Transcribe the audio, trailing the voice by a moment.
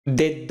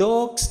The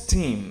dogs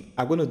team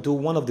are going to do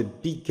one of the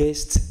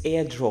biggest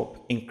airdrop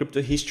in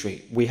crypto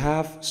history. We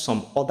have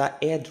some other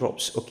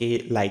airdrops,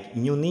 okay, like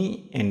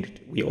Uni, and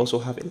we also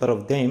have a lot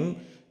of them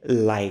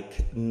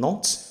like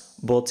Knots.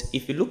 But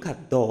if you look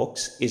at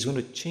dogs, it's going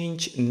to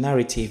change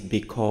narrative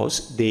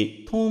because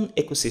the Tone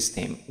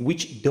ecosystem,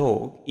 which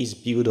dog is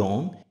built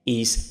on,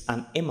 is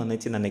an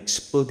emanating and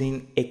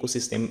exploding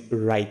ecosystem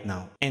right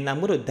now. And I'm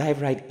going to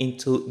dive right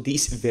into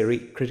this very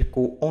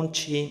critical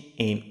on-chain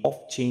and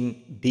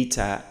off-chain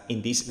data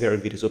in this very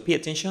video. So pay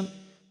attention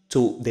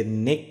to the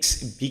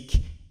next big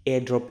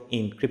airdrop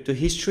in crypto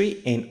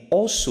history, and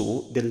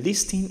also the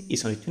listing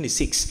is on the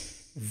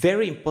 26th.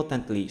 Very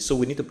importantly, so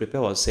we need to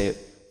prepare ourselves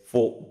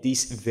for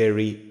this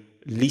very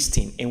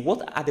listing. And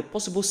what are the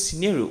possible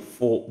scenarios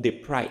for the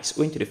price,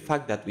 owing to the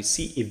fact that we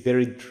see a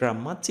very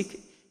dramatic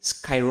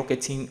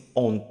skyrocketing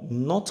on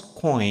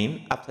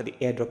Notcoin after the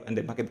airdrop and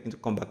the market begin to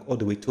come back all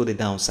the way to the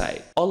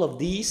downside. All of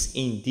these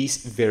in this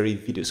very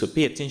video. So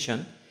pay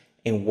attention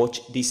and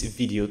watch this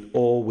video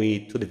all the way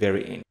to the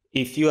very end.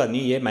 If you are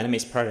new here, my name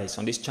is Paradise.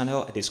 On this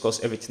channel, I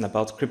discuss everything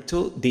about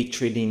crypto, day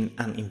trading,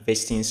 and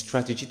investing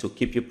strategy to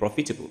keep you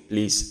profitable.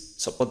 Please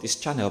support this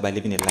channel by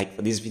leaving a like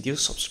for this video,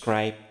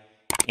 subscribe,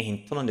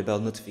 and turn on the bell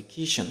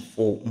notification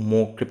for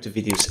more crypto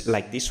videos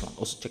like this one.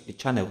 Also check the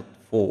channel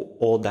for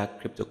all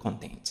that crypto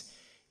content.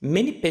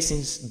 Many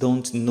persons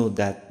don't know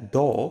that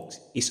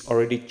dogs is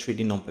already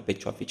trading on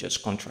perpetual futures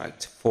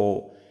contract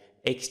for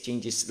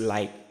exchanges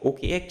like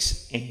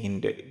OKX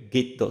and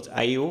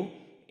Gate.io,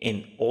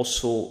 and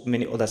also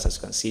many others, as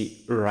you can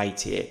see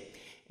right here.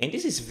 And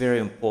this is very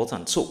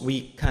important. So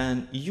we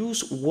can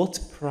use what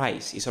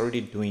price is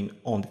already doing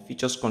on the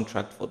futures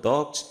contract for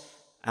dogs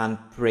and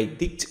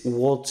predict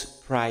what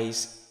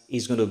price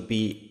is going to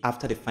be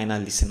after the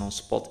final listing on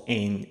spot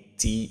and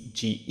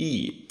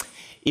TGE.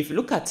 If you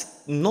look at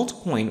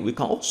Notcoin, we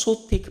can also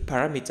take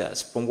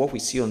parameters from what we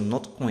see on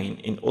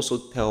Notcoin and also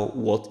tell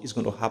what is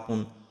going to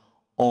happen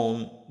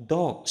on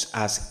dogs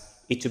as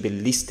it will be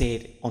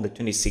listed on the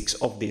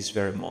 26th of this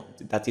very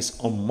month. That is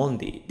on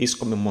Monday, this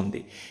coming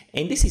Monday.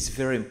 And this is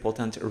very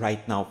important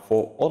right now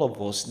for all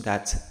of us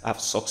that have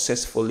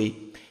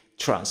successfully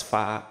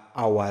transferred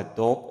our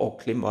dog or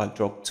claim our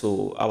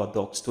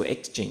dogs to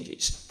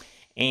exchanges.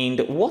 And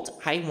what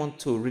I want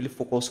to really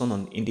focus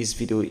on in this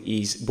video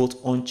is both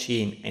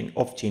on-chain and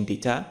off-chain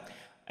data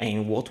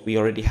and what we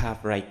already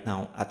have right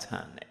now at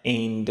hand.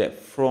 And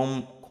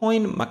from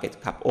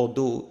coinmarketcap,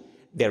 although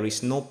there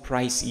is no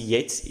price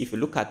yet, if you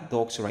look at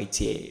dogs right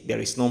here, there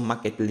is no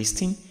market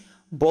listing,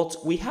 but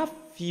we have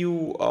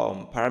few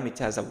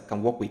parameters that we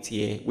can work with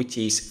here, which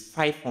is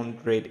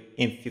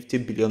 550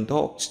 billion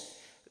dogs.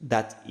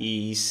 That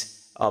is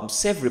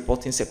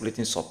self-reporting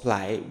circulating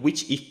supply,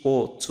 which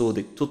equal to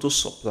the total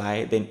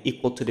supply, then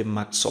equal to the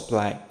max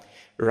supply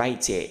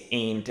right here.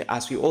 And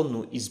as we all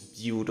know, is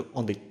built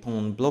on the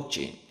Tone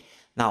blockchain.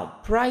 Now,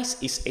 price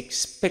is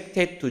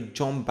expected to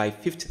jump by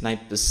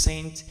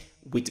 59%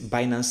 with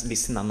Binance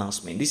listing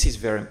announcement. This is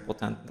very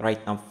important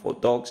right now for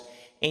dogs.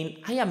 And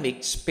I am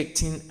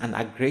expecting an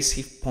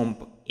aggressive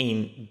pump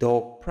in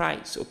dog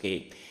price,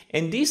 okay?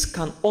 And this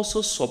can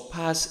also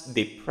surpass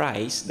the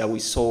price that we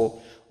saw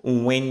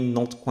when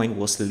Notcoin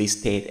was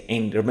listed.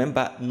 And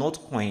remember,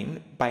 Notcoin,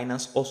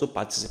 Binance also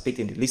participated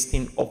in the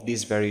listing of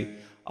this very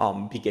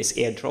biggest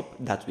airdrop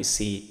that we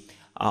see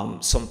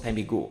some time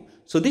ago.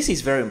 So this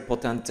is very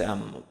important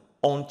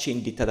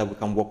on-chain data that we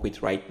can work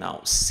with right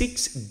now.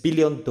 6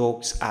 billion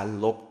dogs are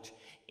locked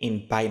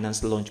in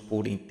Binance launch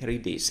pool in 3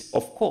 days.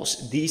 Of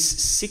course, these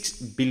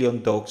 6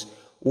 billion dogs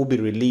will be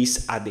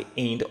released at the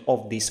end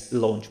of this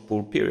launch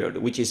pool period,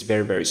 which is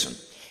very, very soon.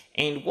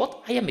 And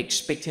what I am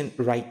expecting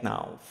right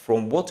now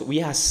from what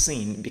we are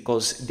seeing,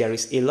 because there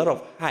is a lot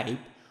of hype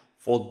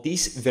for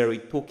this very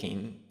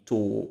token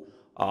to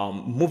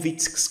move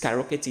it,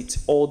 skyrocket it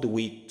all the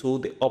way to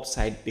the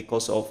upside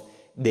because of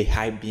the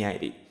hype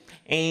behind it.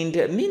 And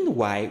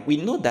meanwhile, we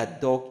know that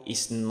dog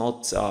is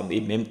not a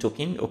meme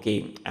token,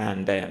 okay,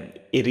 and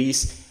it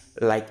is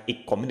like a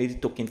community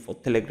token for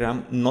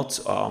Telegram, not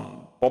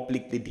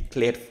publicly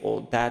declared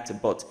for that,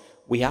 but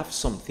we have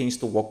some things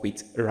to work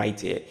with right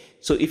here.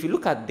 So if you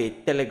look at the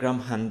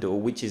Telegram handle,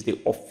 which is the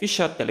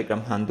official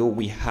Telegram handle,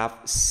 we have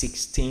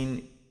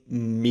 16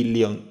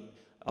 million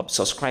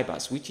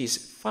subscribers, which is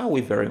far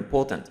away very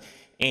important.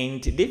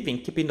 And they've been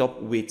keeping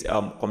up with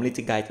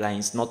community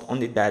guidelines. Not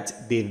only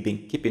that, they've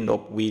been keeping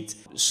up with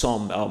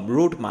some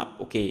roadmap.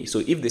 Okay, so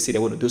if they say they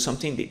want to do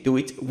something, they do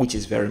it, which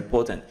is very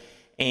important.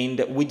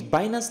 And with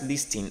Binance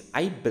listing,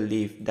 I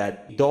believe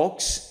that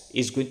dogs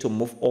is going to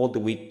move all the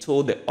way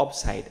to the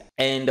upside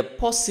and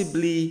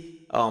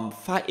possibly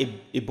far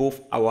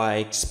above our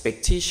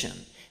expectation.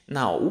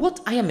 Now,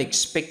 what I am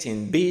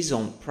expecting based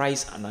on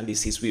price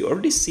analysis, we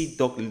already see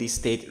dog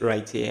listed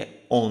right here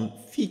on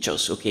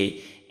futures,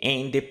 okay?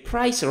 And the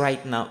price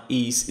right now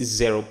is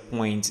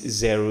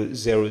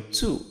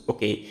 0.002,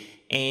 okay?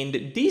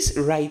 And this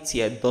right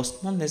here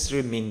does not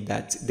necessarily mean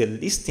that the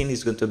listing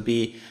is going to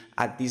be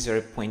at this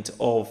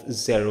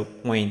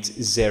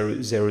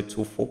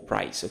 0.0024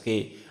 price,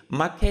 okay?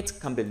 market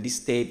can be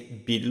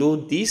listed below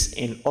this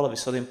and all of a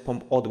sudden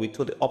pump all the way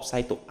to the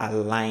upside to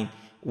align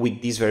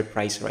with this very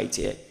price right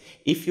here.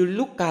 If you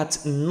look at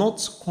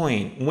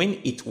Notcoin, when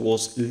it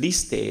was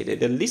listed,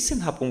 the listing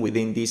happened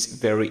within this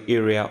very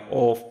area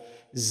of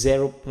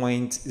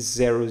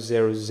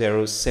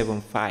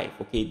 0.00075.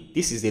 Okay,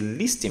 this is the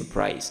listing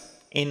price,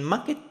 and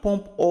market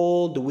pump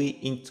all the way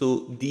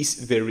into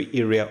this very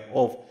area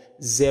of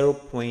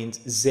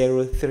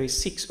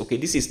 0.036. okay,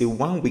 this is the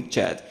 1 week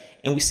chart,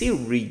 and we see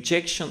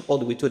rejection all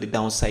the way to the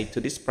downside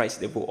to this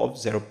price level of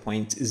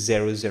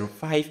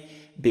 0.005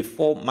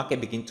 before market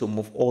begin to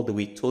move all the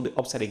way to the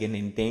upside again,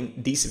 and then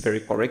this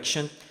very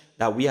correction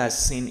that we are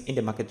seeing in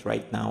the market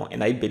right now.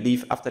 And I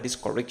believe after this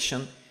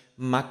correction,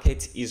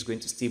 market is going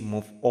to still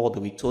move all the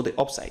way to the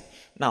upside.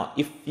 Now,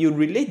 if you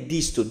relate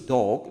this to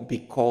dog,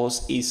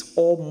 because it's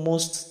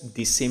almost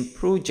the same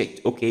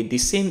project, okay, the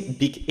same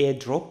big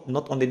airdrop,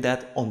 not only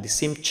that, on the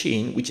same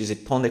chain, which is a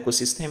ton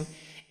ecosystem,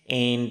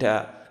 and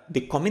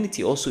the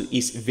community also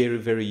is very,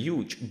 very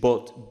huge,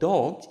 but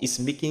dog is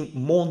making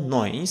more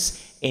noise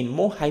and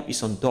more hype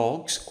is on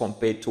dogs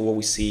compared to what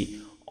we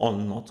see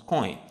on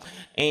Notcoin.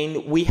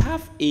 And we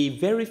have a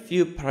very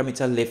few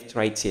parameter left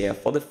right here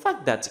for the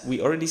fact that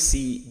we already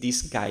see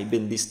this guy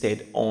being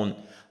listed on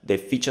the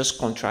futures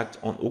contract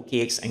on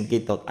OKX and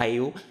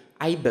Gate.io.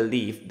 I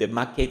believe the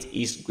market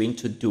is going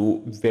to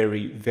do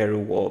very, very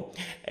well,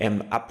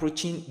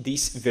 approaching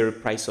this very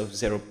price of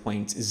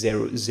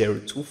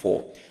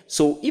 0.0024.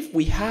 So if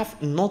we have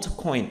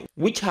Notcoin,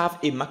 which have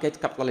a market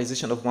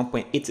capitalization of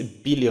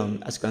 1.8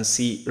 billion, as you can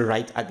see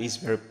right at this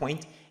very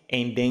point,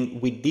 and then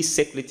with this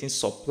circulating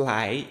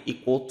supply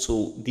equal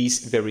to this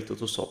very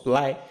total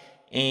supply,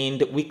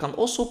 and we can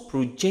also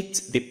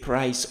project the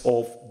price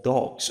of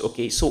dogs.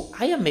 Okay, so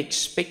I am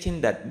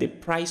expecting that the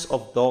price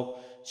of dog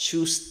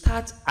should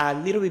start a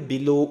little bit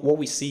below what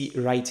we see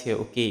right here.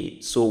 Okay,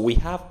 so we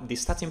have the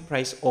starting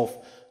price of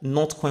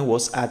Notcoin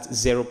was at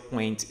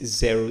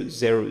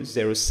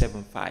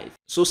 0.00075.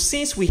 So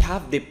since we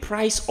have the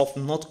price of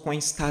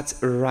Notcoin start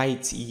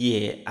right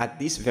here at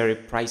this very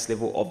price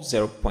level of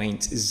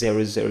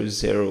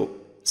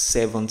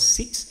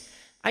 0.00076,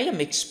 I am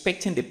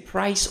expecting the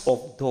price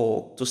of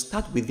dog to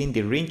start within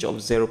the range of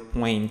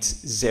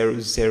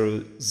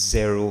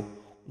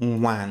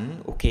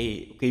 0.0001,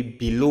 okay,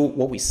 below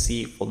what we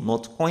see for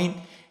Notcoin,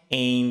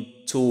 and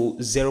to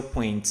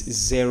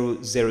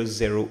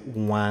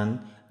 0.0001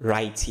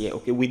 right here.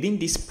 Okay, within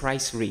this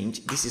price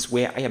range, this is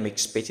where I am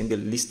expecting the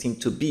listing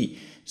to be.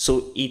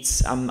 So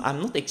it's I'm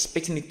not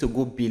expecting it to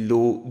go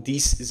below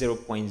this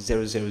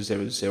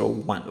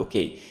 0.00001.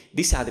 okay,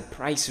 these are the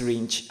price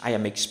range I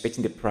am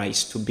expecting the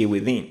price to be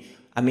within.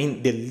 I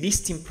mean the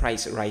listing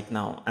price right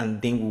now,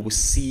 and then we will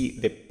see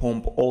the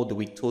pump all the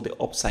way to the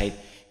upside,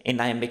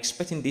 and I am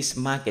expecting this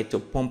market to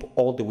pump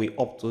all the way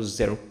up to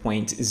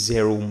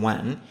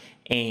 0.01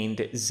 and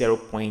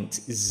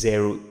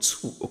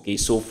 0.02. okay,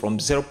 so from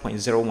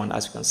 0.01,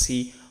 as you can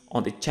see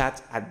on the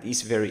chart at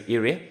this very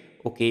area,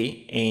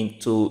 okay, and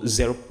to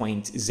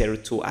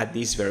 0.02 at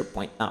this very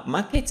point. Now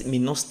market may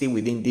not stay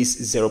within this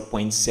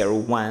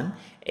 0.01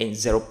 and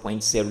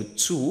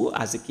 0.02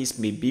 as the case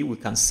may be. We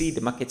can see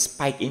the market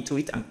spike into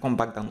it and come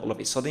back down all of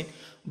a sudden,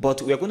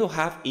 but we are going to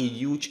have a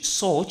huge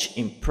surge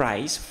in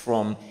price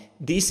from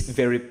this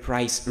very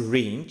price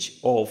range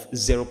of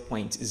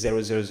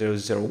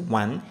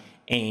 0.00001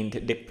 and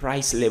the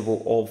price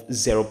level of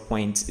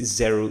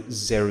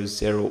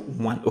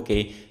 0.0001,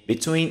 okay,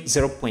 between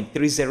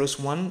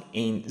 0.301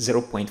 and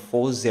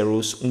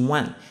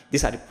 0.401.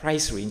 These are the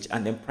price range,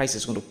 and then price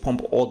is going to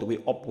pump all the way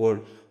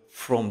upward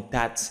from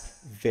that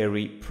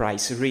very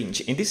price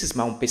range. And this is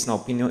my own personal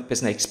opinion,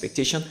 personal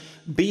expectation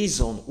based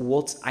on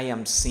what I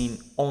am seeing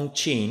on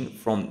chain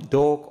from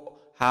dog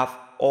have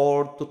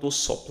all total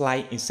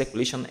supply in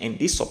circulation, and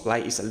this supply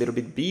is a little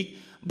bit big,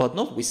 but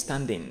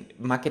notwithstanding,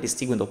 market is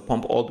still going to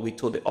pump all the way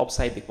to the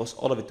upside because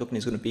all of the token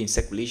is going to be in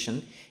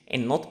circulation.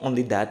 And not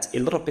only that, a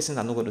lot of persons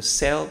are not going to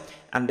sell,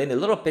 and then a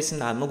lot of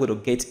persons are not going to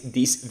get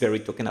this very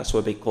token as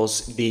well,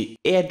 because the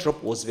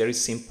airdrop was very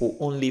simple,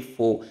 only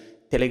for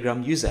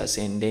Telegram users,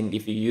 and then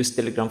if you use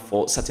Telegram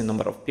for a certain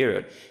number of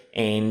period,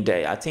 and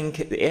I think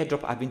the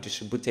airdrop have been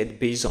distributed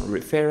based on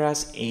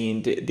referrals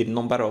and the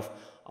number of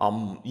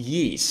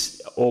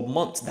years or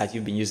months that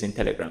you've been using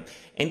Telegram.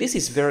 And this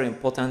is very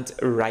important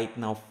right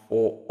now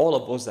for all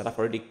of us that have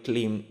already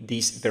claimed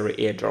this very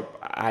airdrop.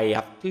 I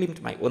have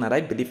claimed my own, and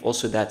I believe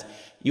also that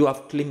you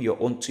have claimed your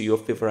own to your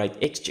favorite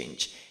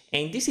exchange.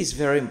 And this is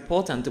very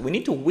important. We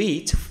need to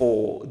wait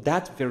for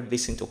that very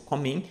listing to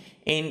come in.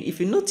 And if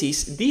you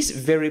notice, this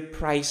very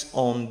price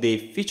on the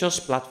futures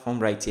platform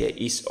right here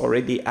is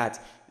already at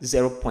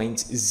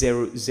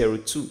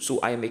 0.002. So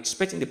I am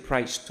expecting the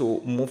price to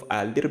move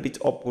a little bit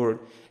upward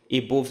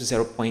above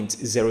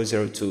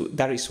 0.002.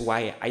 That is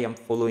why I am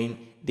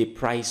following the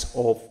price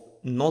of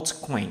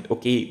Notcoin.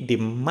 Okay, the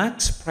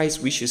max price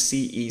we should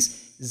see is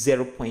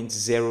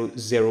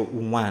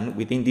 0.001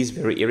 within this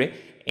very area,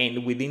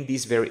 and within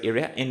this very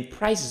area, and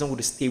price is not going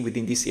to stay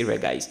within this area,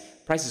 guys.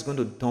 Price is going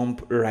to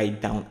dump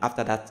right down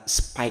after that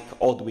spike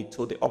all the way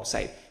to the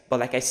upside. But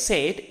like I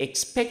said,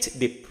 expect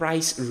the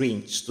price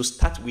range to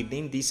start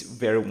within this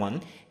very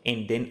one,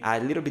 and then a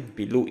little bit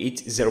below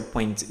it,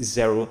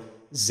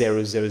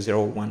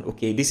 0.00001.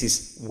 Okay, this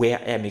is where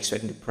I am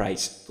expecting the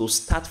price to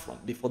start from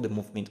before the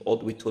movement all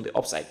the way to the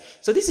upside.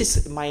 So this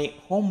is my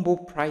humble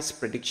price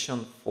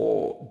prediction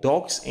for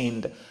dogs,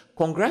 and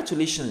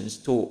congratulations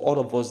to all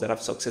of us that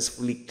have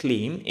successfully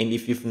claimed. And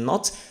if you've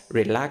not,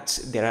 relax,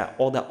 there are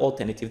other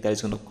alternatives that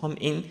is going to come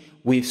in.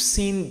 We've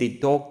seen the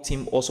dog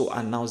team also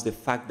announce the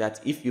fact that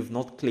if you've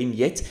not claimed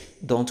yet,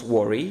 don't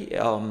worry,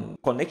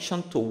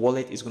 connection to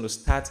wallet is going to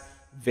start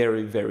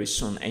very, very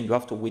soon, and you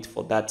have to wait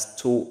for that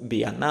to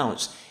be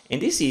announced.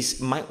 And this is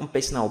my own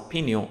personal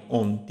opinion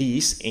on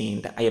this,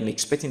 and I am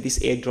expecting this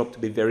airdrop to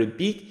be very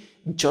big,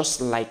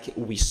 just like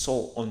we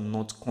saw on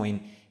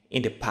Notcoin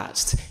in the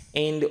past.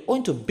 And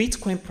on to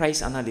Bitcoin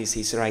price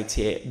analysis right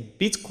here.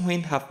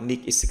 Bitcoin have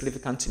made a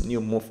significant new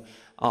move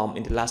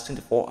in the last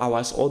 24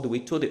 hours all the way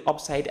to the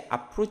upside,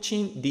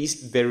 approaching this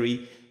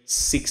very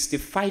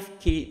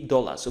 $65K.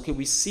 Okay,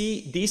 we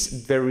see this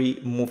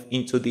very move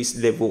into this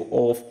level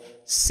of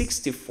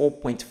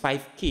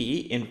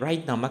 64.5K, and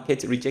right now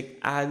market reject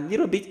a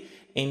little bit,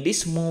 and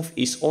this move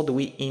is all the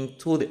way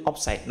into the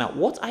upside. Now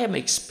what I am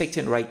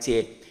expecting right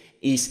here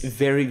is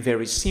very,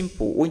 very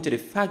simple, owing to the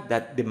fact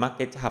that the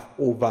market have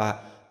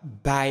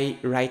overbuy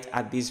right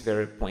at this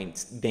very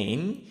point.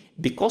 Then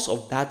because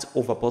of that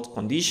overbought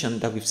condition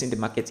that we've seen the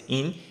market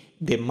in,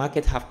 the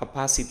market have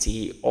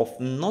capacity of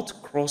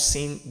not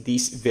crossing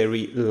this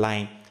very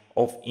line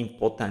of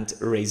important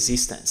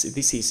resistance.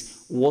 This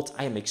is what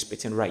I am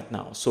expecting right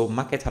now. So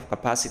market have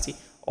capacity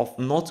of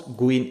not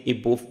going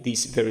above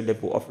this very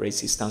level of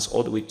resistance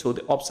all the way to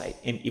the upside.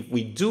 And if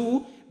we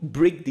do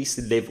break this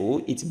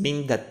level, it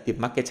means that the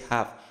market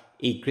have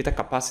a greater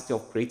capacity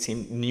of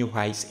creating new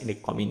highs in the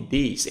coming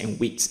days and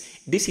weeks.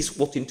 This is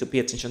what you need to pay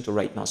attention to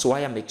right now. So I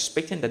am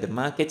expecting that the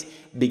market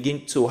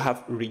begin to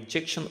have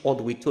rejection all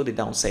the way to the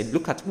downside.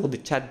 Look at what the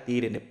chart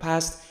did in the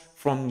past.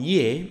 From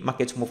here,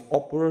 market move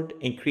upward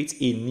and create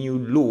a new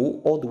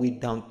low all the way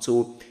down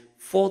to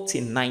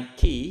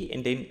 49K,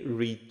 and then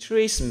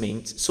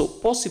retracement. So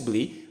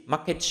possibly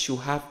market should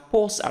have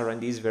paused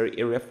around this very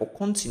area for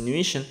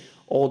continuation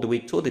all the way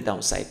to the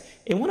downside.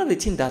 And one of the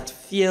things that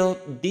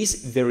fueled this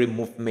very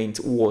movement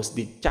was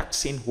the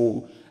Jackson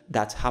hole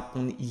that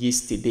happened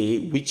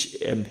yesterday, which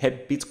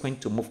helped Bitcoin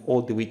to move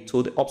all the way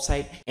to the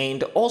upside.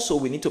 And also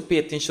we need to pay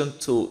attention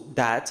to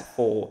that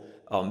for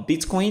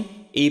Bitcoin.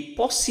 A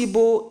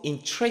possible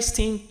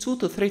interesting 2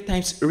 to 3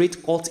 times rate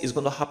cut is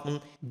going to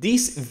happen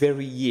this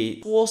very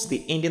year. Towards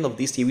the ending of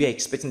this year, we are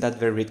expecting that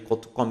very rate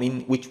cut to come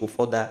in, which will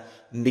further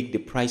make the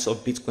price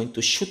of Bitcoin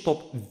to shoot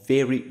up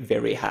very,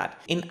 very hard.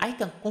 And I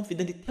can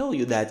confidently tell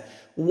you that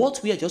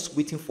what we are just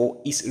waiting for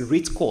is a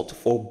rate cut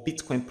for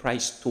Bitcoin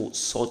price to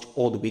surge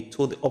all the way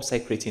to the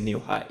upside, creating new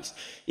highs.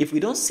 If we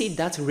don't see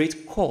that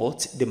rate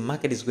cut, the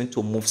market is going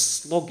to move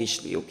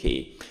sluggishly,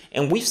 okay?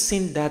 And we've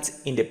seen that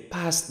in the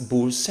past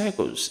bull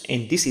cycles,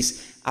 and this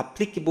is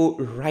applicable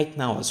right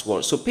now as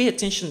well. So pay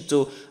attention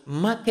to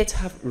market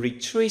have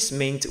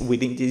retracement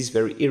within this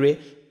very area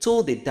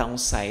to the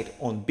downside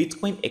on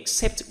Bitcoin,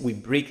 except we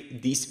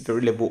break this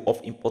very level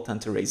of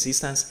important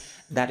resistance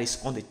that is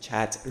on the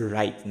chart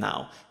right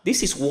now.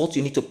 This is what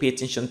you need to pay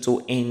attention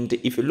to. And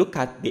if you look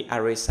at the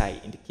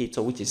RSI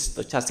indicator, which is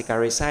stochastic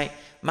RSI,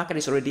 market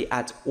is already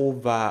at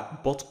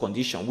overbought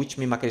condition, which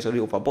means market is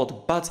already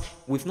overbought, but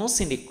we've not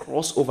seen a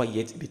crossover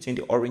yet between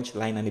the orange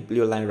line and the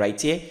blue line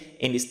right here,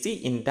 and it's still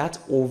in that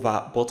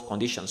overbought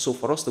condition. So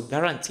for us to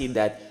guarantee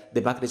that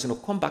the market is going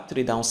to come back to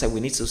the downside,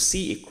 we need to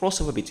see a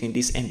crossover between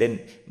this, and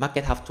then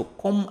market have to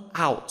come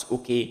out,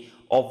 okay,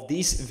 of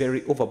this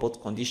very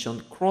overbought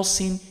condition,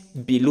 crossing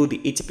below the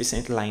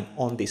 80% line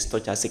on the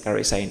stochastic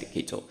RSI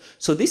indicator.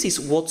 So this is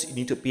what you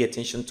need to pay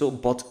attention to.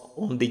 But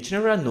on the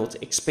general note,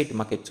 expect the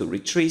market to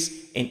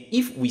retrace, and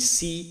if we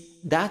see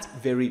that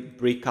very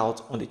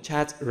breakout on the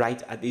chart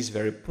right at this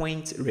very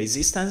point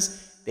resistance,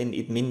 then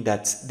it means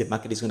that the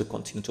market is going to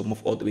continue to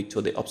move all the way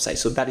to the upside.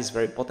 So that is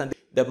very important.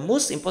 The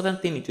most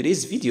important thing in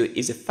today's video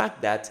is the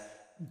fact that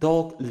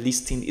dog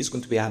listing is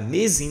going to be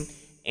amazing.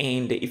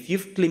 And if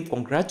you've claimed,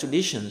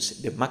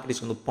 congratulations, the market is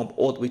going to pump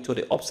all the way to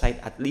the upside.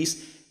 At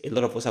least a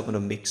lot of us are going to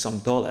make some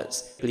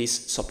dollars. Please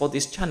support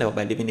this channel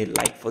by leaving a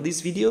like for this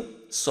video,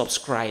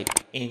 subscribe,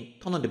 and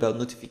turn on the bell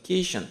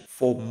notification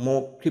for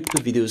more crypto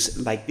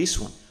videos like this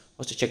one.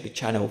 Also check the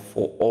channel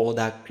for all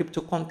that crypto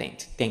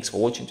content. Thanks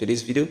for watching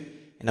today's video,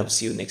 and I'll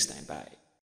see you next time. Bye.